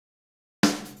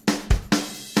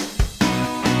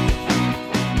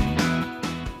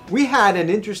We had an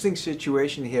interesting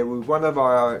situation here with one of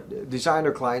our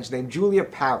designer clients named Julia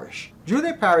Parish.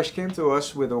 Julia Parish came to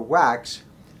us with a wax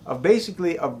of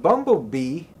basically a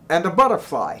bumblebee and a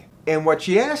butterfly. And what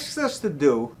she asked us to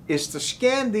do is to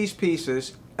scan these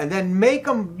pieces and then make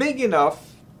them big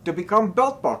enough to become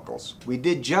belt buckles. We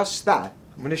did just that.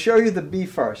 I'm going to show you the bee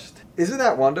first. Isn't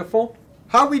that wonderful?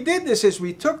 How we did this is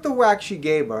we took the wax she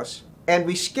gave us and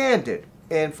we scanned it.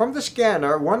 And from the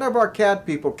scanner, one of our CAD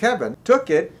people, Kevin, took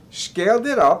it, scaled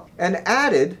it up, and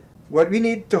added what we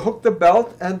need to hook the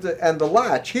belt and the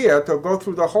latch here to go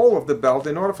through the hole of the belt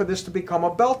in order for this to become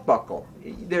a belt buckle.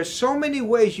 There's so many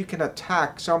ways you can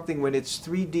attack something when it's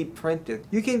 3D printed.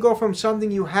 You can go from something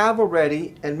you have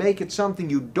already and make it something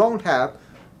you don't have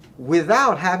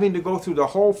without having to go through the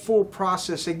whole full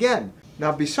process again.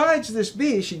 Now, besides this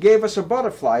bee, she gave us a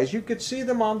butterfly. As you could see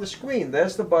them on the screen,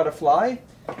 there's the butterfly,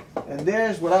 and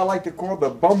there's what I like to call the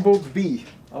bumblebee.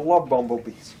 I love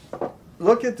bumblebees.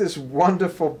 Look at this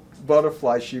wonderful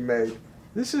butterfly she made.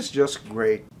 This is just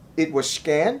great. It was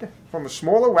scanned from a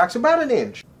smaller wax, about 1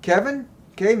 inch. Kevin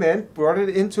came in, brought it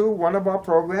into one of our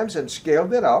programs and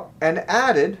scaled it up and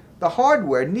added the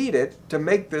hardware needed to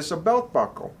make this a belt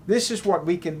buckle. This is what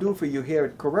we can do for you here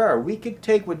at Carrera. We can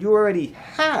take what you already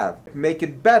have, make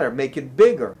it better, make it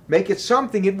bigger, make it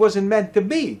something it wasn't meant to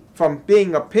be, from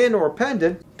being a pin or a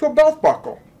pendant to a belt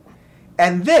buckle.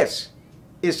 And this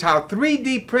is how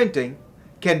 3D printing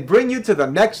can bring you to the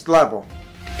next level.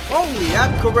 Only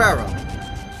at Carrera.